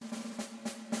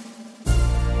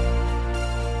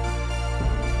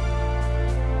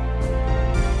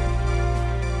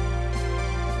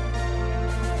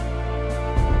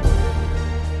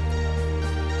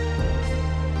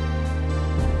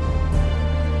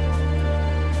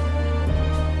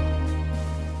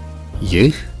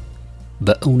ይህ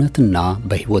በእውነትና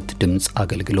በሕይወት ድምጽ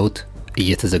አገልግሎት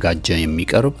እየተዘጋጀ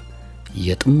የሚቀርብ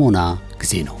የጥሞና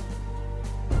ጊዜ ነው።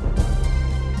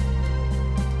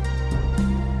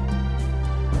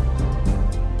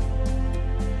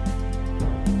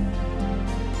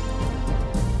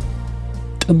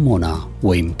 ጥሞና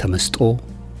ወይም ተመስጦ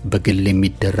በግል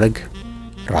የሚደረግ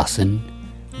ራስን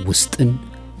ውስጥን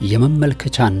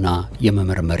የመመልከቻና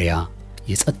የመመርመሪያ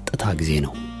የጸጥታ ጊዜ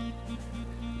ነው።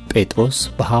 ጴጥሮስ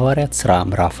በሐዋርያት ሥራ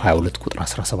ምዕራፍ 22 ቁጥር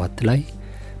 17 ላይ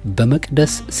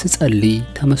በመቅደስ ስጸልይ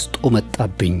ተመስጦ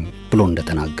መጣብኝ ብሎ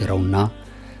እንደተናገረውና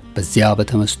በዚያ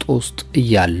በተመስጦ ውስጥ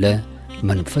እያለ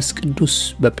መንፈስ ቅዱስ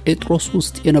በጴጥሮስ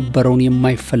ውስጥ የነበረውን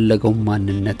የማይፈለገው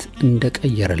ማንነት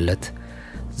እንደቀየረለት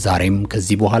ዛሬም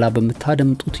ከዚህ በኋላ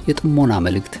በመታደምጡት የጥሞና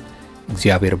መልእክት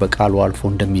እግዚአብሔር በቃሉ አልፎ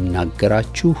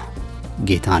እንደሚናገራችሁ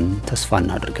ጌታን ተስፋ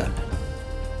እናደርጋለን።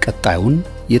 ቀጣዩን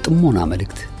የጥሞና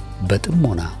መልእክት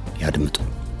በጥሞና ያድምጡ።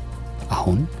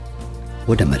 አሁን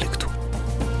ወደ መልእክቱ።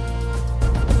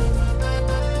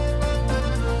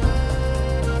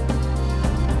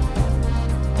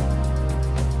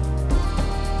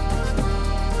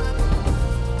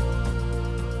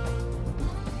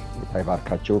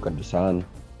 ባርካቸው ቅዱሳን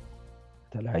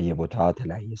ተለያየ ቦታ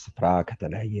ተለያየ ስፍራ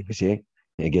ከተለያየ ጊዜ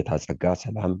የጌታ ጸጋ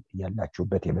ሰላም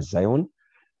ያላችሁበት የበዛ ይሁን።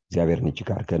 እግዚአብሔርን እጅግ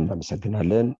አድርገን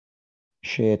እናመሰግናለን።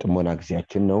 የጥሞና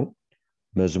ጊዜያችን ነው።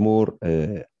 መዝሙር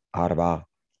 40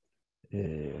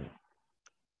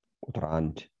 ቁጥር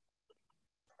 1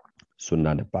 እሱን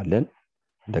እናነባለን።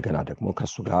 እንደገና ደግሞ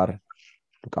ከሱ ጋር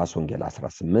ሉቃስ ወንጌል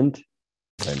 18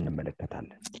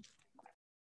 እንመለከታለን።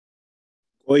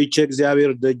 ቆይቼ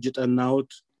እግዚአብሔር ደጅ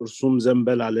ጠናሁት፣ እርሱም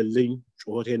ዘንበል አለልኝ፣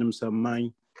 ጩኸቴንም ሰማኝ።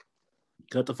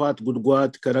 ከጥፋት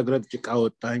ጉድጓድ ከረግረግ ጭቃ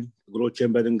ወጣኝ፣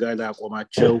 እግሮቼን በድንጋይ ላይ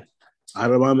አቆማቸው።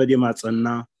 አረማመዴን አጸና፣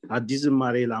 አዲስ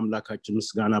ዝማሬ ለአምላካችን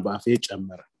ምስጋና በአፌ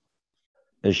ጨመረ።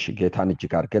 እሺ፣ ጌታን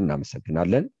እጅግ አድርገን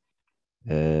እናመሰግናለን።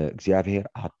 እግዚአብሔር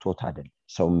አጥቶት አይደለም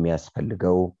ሰው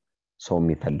የሚያስፈልገው ሰው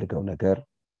የሚፈልገው ነገር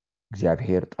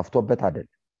እግዚአብሔር ጠፍቶበት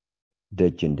አይደለም።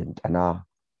 ደጅ እንድንጠና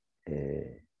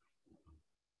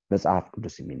መጽሐፍ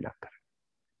ቅዱስ የሚናገር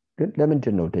ግን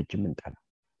ለምንድን ነው ደጅ የምንጠና?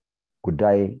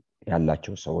 ጉዳይ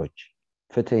ያላቸው ሰዎች፣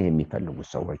 ፍትህ የሚፈልጉ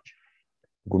ሰዎች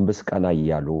ጉንብስ ቀና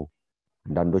እያሉ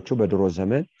አንዳንዶቹ በድሮ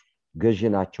ዘመን ገዢ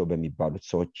ናቸው በሚባሉት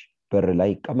ሰዎች በር ላይ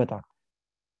ይቀመጣሉ።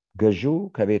 ገዢው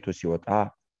ከቤቱ ሲወጣ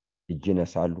እጅ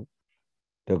ይነሳሉ፣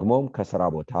 ደግሞም ከሥራ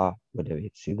ቦታ ወደ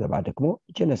ቤት ሲገባ ደግሞ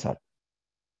እጅ ይነሳሉ።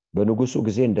 በንጉሱ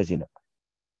ጊዜ እንደዚህ ነበር።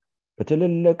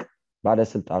 በትልልቅ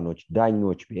ባለስልጣኖች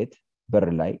ዳኞች ቤት በር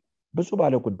ላይ ብዙ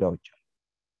ባለ ጉዳዮች አሉ።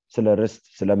 ስለ ርስት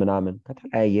ስለምናምን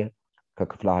ከተለያየ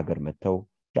ከክፍለ ሀገር መተው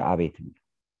አቤት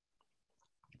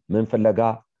ምን ፍለጋ?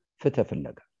 ፍትህ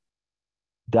ፍለጋ፣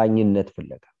 ዳኝነት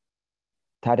ፍለጋ።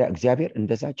 ታዲያ እግዚአብሔር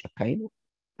እንደዛ ጨካኝ ነው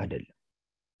አይደለም።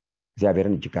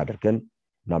 እግዚአብሔርን እጅግ አድርገን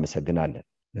እናመሰግናለን።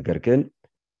 ነገር ግን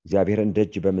እግዚአብሔርን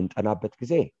ደጅ በምንጠናበት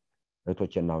ጊዜ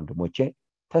እህቶቼና ወንድሞቼ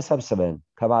ተሰብስበን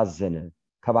ከባዘነ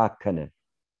ከባከነ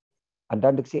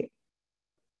አንዳንድ ጊዜ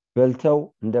በልተው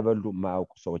እንደበሉ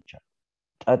የማያውቁ ሰዎች አሉ፣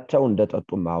 ጠጥተው እንደጠጡ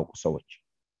የማያውቁ ሰዎች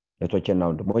እህቶቼና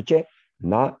ወንድሞቼ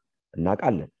እና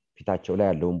እናውቃለን ፊታቸው ላይ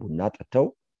ያለውን ቡና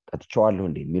ጠጥቼዋለሁ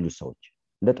እንደ የሚሉ ሰዎች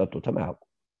እንደጠጡትም አያውቁ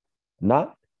እና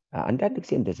አንዳንድ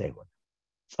ጊዜ እንደዛ ይሆን።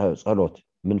 ጸሎት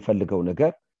የምንፈልገው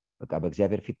ነገር በቃ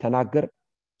በእግዚአብሔር ፊት ተናገር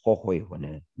ሆሆ የሆነ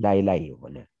ላይ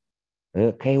የሆነ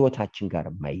ከህይወታችን ጋር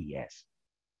የማይያያዝ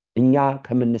እኛ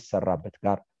ከምንሰራበት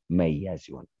ጋር የማይያያዝ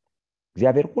ይሆን።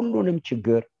 እግዚአብሔር ሁሉንም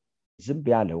ችግር ዝም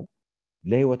ያለው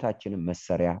ለህይወታችን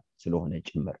መሰሪያ ስለሆነ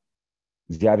ጭምር።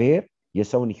 እግዚአብሔር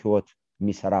የሰውን ህይወት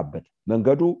የሚሰራበት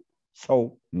መንገዱ ሰው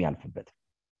የሚያልፍበት።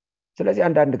 ስለዚህ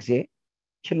አንዳንድ ጊዜ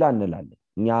ችላ እንላለን።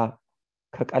 እኛ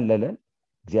ከቀለለን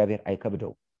እግዚአብሔር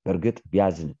አይከብደው። በእርግጥ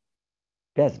ቢያዝን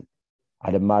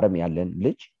አለማረም ያለን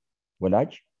ልጅ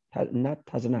ወላጅ እናት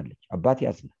ታዝናለች፣ አባት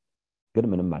ያዝናል። ግን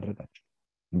ምንም ማድረጋቸው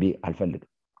እንቢ አልፈልግም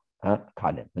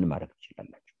ካለ ምን ማድረግ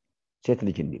ይችላልላችሁ? ሴት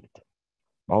ልጅ እንዲልት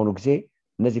በአሁኑ ጊዜ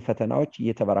እነዚህ ፈተናዎች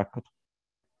እየተበራከቱ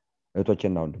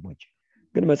እህቶቼና ወንድሞቼ፣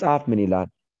 ግን መጽሐፍ ምን ይላል?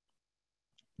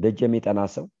 ደጅ የሚጠና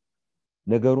ሰው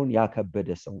ነገሩን ያከበደ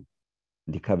ሰው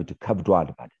እንዲከብድ ከብዷል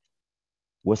ማለት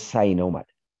ወሳኝ ነው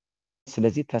ማለት።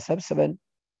 ስለዚህ ተሰብስበን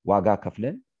ዋጋ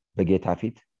ከፍለን በጌታ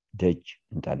ፊት ደጅ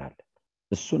እንጠናለን፣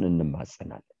 እሱን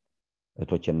እንማጸናለን።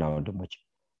 እህቶቼና ወንድሞቼ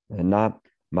እና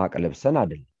ማቅለብሰን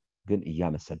አይደለም፣ ግን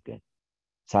እያመሰገን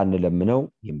ሳንለምነው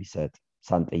የሚሰጥ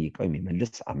ሳንጠይቀው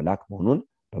የሚመልስ አምላክ መሆኑን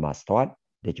በማስተዋል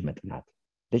ደጅ መጥናት።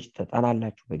 ደጅ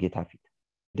ተጠናላችሁ በጌታ ፊት።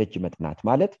 ደጅ መጥናት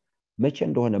ማለት መቼ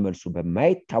እንደሆነ መልሱ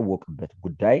በማይታወቅበት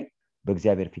ጉዳይ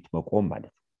በእግዚአብሔር ፊት መቆም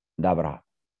ማለት እንደ አብርሃም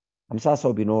 50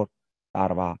 ሰው ቢኖር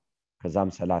 40 ከዛም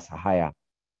 30 20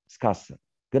 እስከ 10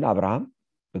 ግን አብርሃም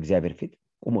በእግዚአብሔር ፊት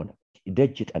ቆሞ ነበር።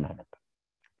 ደጅ ጠና ነበር።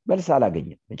 መልስ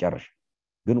አላገኘም። መጨረሻ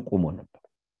ግን ቆሞ ነበር።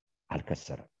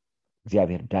 አልከሰረም።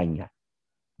 እግዚአብሔር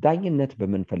ዳኝነት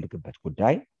በምንፈልግበት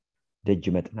ጉዳይ ደጅ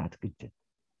መጥናት ግድ።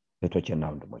 እህቶቼና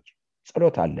ወንድሞቼ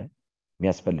ጸሎት አለ።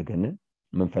 የሚያስፈልገንን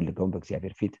የምንፈልገውን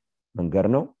በእግዚአብሔር ፊት መንገር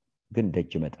ነው። ግን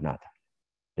ደጅ መጥናት አለ።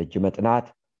 ደጅ መጥናት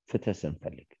ፍትህ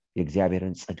ስንፈልግ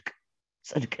የእግዚአብሔርን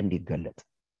ጽድቅ እንዲገለጥ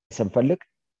ስንፈልግ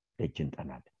ደጅ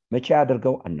እንጠናለን። መቼ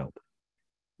ያደርገው አናውቅም።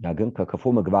 ያ ግን ከክፉ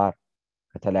ምግባር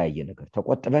ከተለያየ ነገር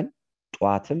ተቆጥበን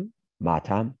ጧትም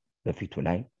ማታም በፊቱ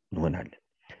ላይ እንሆናለን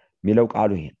የሚለው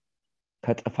ቃሉ ይሄን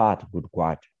ከጥፋት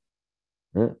ጉድጓድ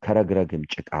ከረግረግም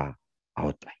ጭቃ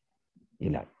አወጣኝ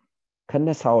ይላል።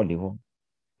 ከነሳኦል ይሁን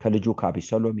ከልጁ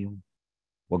ከአቢሰሎም ይሁን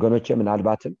ወገኖቼ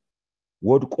ምናልባትም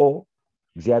ወድቆ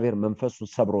እግዚአብሔር መንፈሱን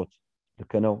ሰብሮት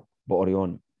ልክ ነው።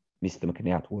 በኦሪዮን ሚስት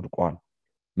ምክንያት ወድቋል።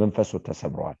 መንፈሱ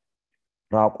ተሰብሯል።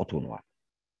 ራቁት ሆኗል።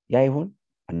 ያ ይሁን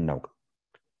አናውቅም።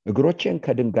 እግሮቼን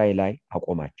ከድንጋይ ላይ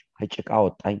አቆማቸው፣ ከጭቃ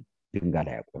አወጣኝ፣ ድንጋይ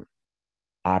ላይ አቆመ።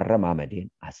 አረማመዴን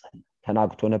አጸና።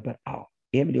 ተናግቶ ነበር። አዎ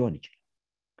ይሄም ሊሆን ይችላል።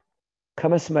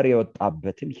 ከመስመር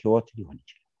የወጣበትም ህይወት ሊሆን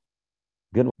ይችላል።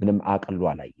 ግን ምንም አቅሉ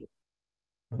አላየው።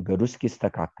 መንገዱ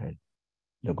እስኪስተካከል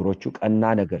ለእግሮቹ ቀና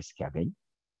ነገር እስኪያገኝ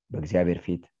በእግዚአብሔር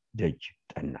ፊት ደጅ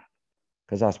ጠና።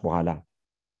 ከዛስ በኋላ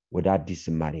ወደ አዲስ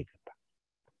ዝማሬ ገባ።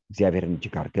 እግዚአብሔርን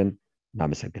እጅግ አድርገን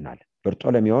እናመሰግናለን።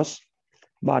 በርጦለሜዎስ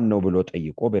ማን ነው ብሎ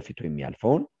ጠይቆ በፊቱ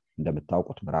የሚያልፈውን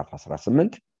እንደምታውቁት ምዕራፍ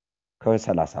 18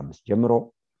 ከ35 ጀምሮ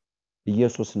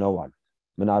ኢየሱስ ነው አሉት።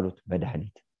 ምን አሉት?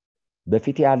 መድኃኒት።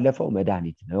 በፊት ያለፈው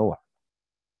መድኃኒት ነው አሉ።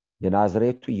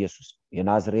 የናዝሬቱ ኢየሱስ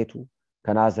የናዝሬቱ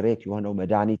ከናዝሬት የሆነው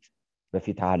መድኃኒት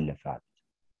በፊት አለፈ አሉት።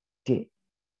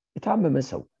 የታመመ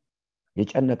ሰው፣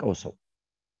 የጨነቀው ሰው፣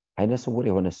 አይነ ስውር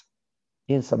የሆነ ሰው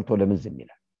ይህን ሰምቶ ለምን ዝም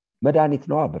ይላል? መድኃኒት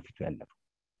ነው በፊቱ ያለፈው።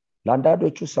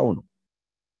 ለአንዳንዶቹ ሰው ነው፣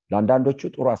 ለአንዳንዶቹ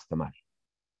ጥሩ አስተማሪ፣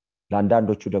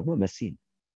 ለአንዳንዶቹ ደግሞ መሲህ ነው።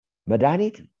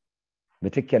 መድኃኒት ነው፣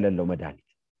 ምትክ የሌለው መድኃኒት።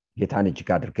 ጌታን እጅግ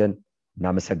አድርገን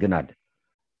እናመሰግናለን።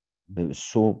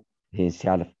 እሱ ይህን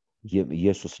ሲያልፍ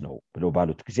ኢየሱስ ነው ብሎ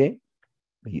ባሉት ጊዜ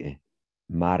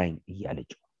ማረኝ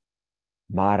እያለች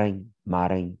ማረኝ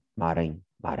ማረኝ ማረኝ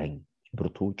ማረኝ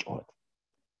ብርቱ ጮኸት።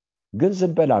 ግን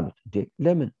ዝም በል አሉት።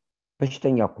 ለምን?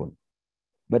 በሽተኛ እኮ ነው፣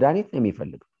 መድኃኒት ነው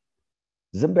የሚፈልገው።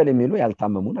 ዝም በል የሚሉ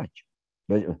ያልታመሙ ናቸው።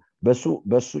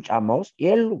 በሱ ጫማ ውስጥ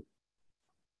የሉ።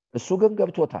 እሱ ግን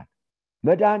ገብቶታል።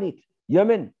 መድኃኒት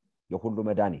የምን? የሁሉ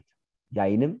መድኃኒት፣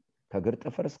 የዓይንም ከእግር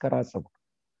ጥፍር እስከ ራስ ፀጉር፣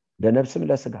 ለነፍስም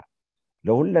ለስጋ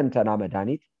ለሁለንተና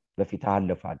መድኃኒት በፊት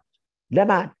አለፈ አሉት።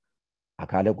 ለማን?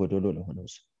 አካለ ጎደሎ ለሆነው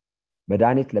ሰው፣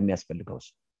 መድኃኒት ለሚያስፈልገው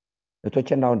ሰው።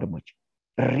 እህቶቼና ወንድሞቼ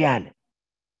እሪ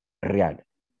አለ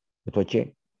እህቶቼ።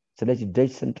 ስለዚህ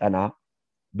ደጅ ስንጠና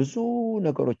ብዙ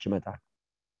ነገሮች ይመጣሉ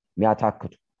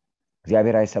የሚያታክቱ።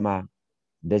 እግዚአብሔር አይሰማም፣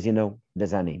 እንደዚህ ነው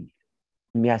እንደዛ ነው የሚል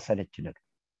የሚያሰለች ነገር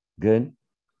ግን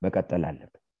መቀጠል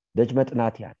አለበት። ደጅ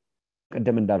መጥናት ያለ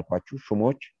ቅድም እንዳልኳችሁ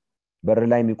ሹሞች በር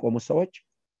ላይ የሚቆሙ ሰዎች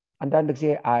አንዳንድ ጊዜ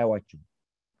አያዋችሁ፣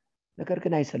 ነገር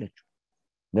ግን አይሰለችው።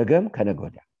 ነገም ከነገ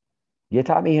ወዲያ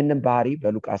ጌታም ይህንን ባህሪ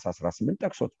በሉቃስ 18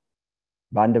 ጠቅሶት።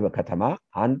 በአንድ ከተማ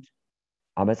አንድ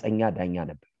አመፀኛ ዳኛ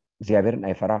ነበር። እግዚአብሔርን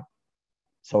አይፈራ፣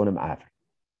 ሰውንም አያፍር።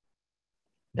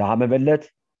 ድሃ መበለት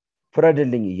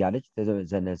ፍረድልኝ እያለች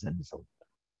ተዘነዘንሰው፣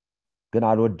 ግን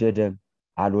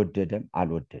አልወደደም።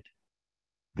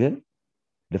 ግን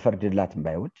ልፈርድላትም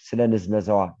ባይወድ ስለ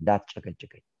ንዝነዛዋ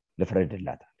እንዳትጨቀጭቀኝ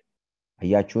ልፍረድላት አለ።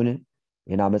 አያችሁን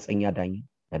ይህን አመፀኛ ዳኛ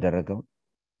ያደረገውን?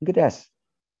 እንግዲያስ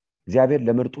እግዚአብሔር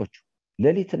ለምርጦቹ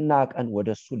ሌሊትና ቀን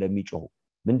ወደሱ ለሚጮሁ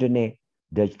ምንድነው?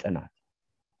 ደጅ ጥናት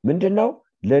ምንድነው?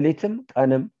 ሌሊትም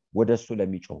ቀንም ወደሱ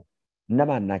ለሚጮሁ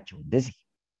እነማን ናቸው? እንደዚህ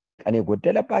ቀን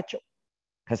የጎደለባቸው፣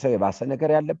 ከሰው የባሰ ነገር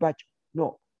ያለባቸው ኖ፣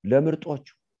 ለምርጦቹ።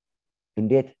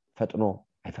 እንዴት ፈጥኖ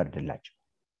አይፈርድላቸው?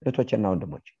 እህቶቼና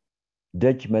ወንድሞቼ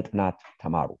ደጅ መጥናት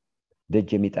ተማሩ። ደጅ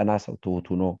የሚጠና ሰው ትሁት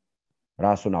ሆኖ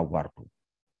ራሱን አዋርዶ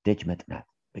ደጅ መጥናት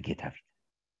በጌታ ፊት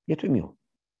የቱም ይሁን፣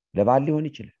 ለባል ሊሆን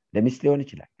ይችላል፣ ለሚስት ሊሆን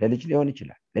ይችላል፣ ለልጅ ሊሆን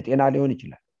ይችላል፣ ለጤና ሊሆን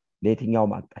ይችላል፣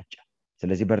 ለየትኛውም አቅጣጫ።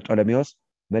 ስለዚህ በርጦለሜዎስ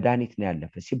መድኃኒት ነው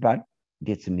ያለፈ ሲባል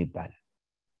እንዴት ዝም ይባላል?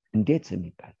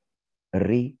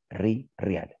 እሪ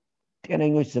አለ።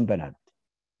 ጤነኞች ዝም በላሉት።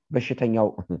 በሽተኛው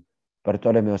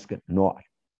በርጦለሜዎስ ግን ኖ አለ።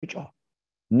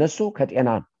 እነሱ ከጤና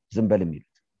ዝም በል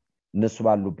የሚሉት እነሱ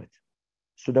ባሉበት፣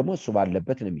 እሱ ደግሞ እሱ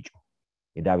ባለበት ነው የሚጮህ።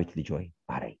 የዳዊት ልጅ ሆይ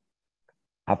ማረኝ።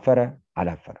 አፈረ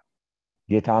አላፈረ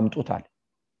ጌታ አምጡት አለ።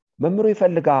 መምሩ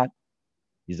ይፈልጋል።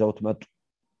 ይዘውት መጡ።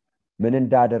 ምን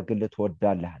እንዳደርግልህ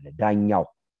ትወዳለህ አለ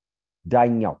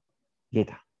ዳኛው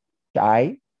ጌታ።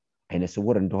 አይነ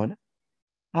ስውር እንደሆነ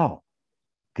አዎ፣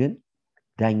 ግን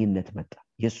ዳኝነት መጣ።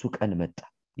 የሱ ቀን መጣ።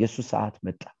 የሱ ሰዓት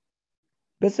መጣ።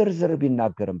 በዝርዝር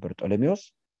ቢናገርም በርጦሎሜዎስ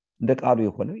እንደ ቃሉ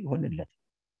የሆነው ይሆንለት፣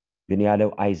 ግን ያለው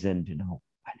አይ ዘንድ ነው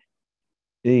አለ።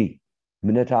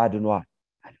 እምነትህ አድኗል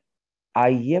አለ።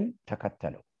 አየም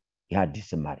ተከተለው። የሐዲስ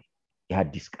ዝማሬ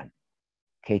የሐዲስ ቀን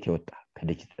ከየት ይወጣ?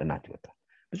 ከደጅ ጥናት ይወጣ።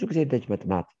 ብዙ ጊዜ ደጅ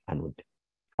መጥናት አንወድም።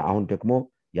 አሁን ደግሞ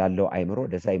ያለው አይምሮ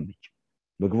ለዛ አይመችም።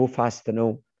 ምግቡ ፋስት ነው፣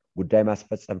 ጉዳይ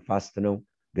ማስፈጸም ፋስት ነው፣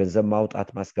 ገንዘብ ማውጣት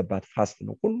ማስገባት ፋስት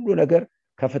ነው። ሁሉ ነገር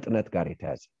ከፍጥነት ጋር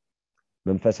የተያዘ።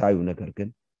 መንፈሳዊው ነገር ግን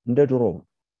እንደ ድሮ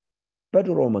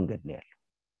በድሮ መንገድ ነው ያለው።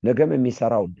 ነገም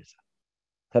የሚሰራው እንደዛ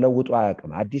ተለውጦ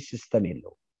አያውቅም። አዲስ ሲስተም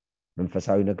የለው።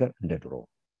 መንፈሳዊ ነገር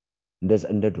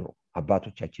እንደ ድሮ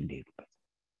አባቶቻችን እንደሄዱበት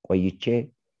ቆይቼ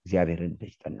እግዚአብሔርን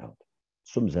ደጅ ጠናሁት፣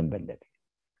 እሱም ዘንበለለ፣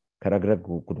 ከረግረግ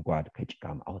ጉድጓድ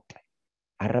ከጭቃም አወጣኝ፣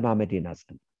 አረማመዴን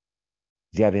አጸና።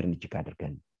 እግዚአብሔርን እጅግ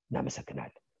አድርገን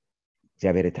እናመሰግናለን።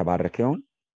 እግዚአብሔር የተባረከ ይሁን።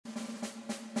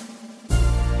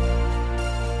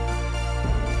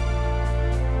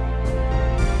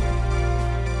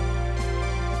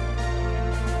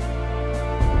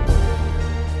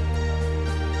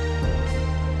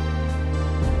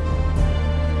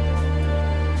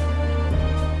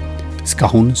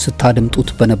 እስካሁን ስታደምጡት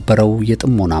በነበረው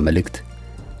የጥሞና መልእክት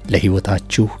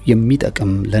ለሕይወታችሁ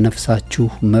የሚጠቅም ለነፍሳችሁ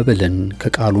መብልን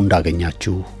ከቃሉ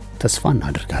እንዳገኛችሁ ተስፋ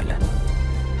እናደርጋለን።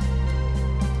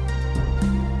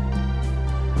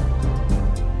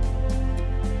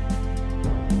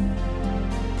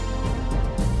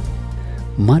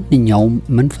 ማንኛውም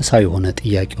መንፈሳዊ የሆነ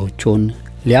ጥያቄዎችን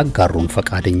ሊያጋሩን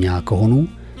ፈቃደኛ ከሆኑ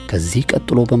ከዚህ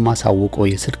ቀጥሎ በማሳወቀው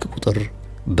የስልክ ቁጥር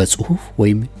በጽሁፍ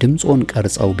ወይም ድምጾን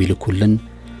ቀርጸው ቢልኩልን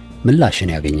ምላሽን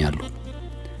ያገኛሉ።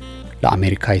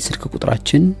 ለአሜሪካ የስልክ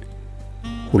ቁጥራችን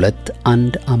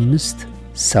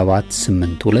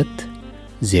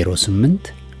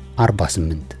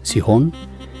 2157820848 ሲሆን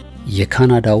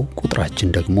የካናዳው ቁጥራችን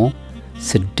ደግሞ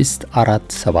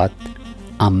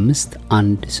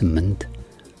 64751849119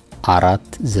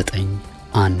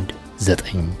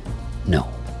 ነው።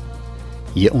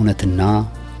 የእውነትና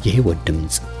የሕይወት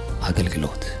ድምጽ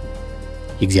አገልግሎት።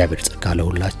 የእግዚአብሔር ጸጋ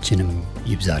ለሁላችንም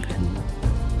ይብዛልን።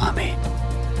 አሜን።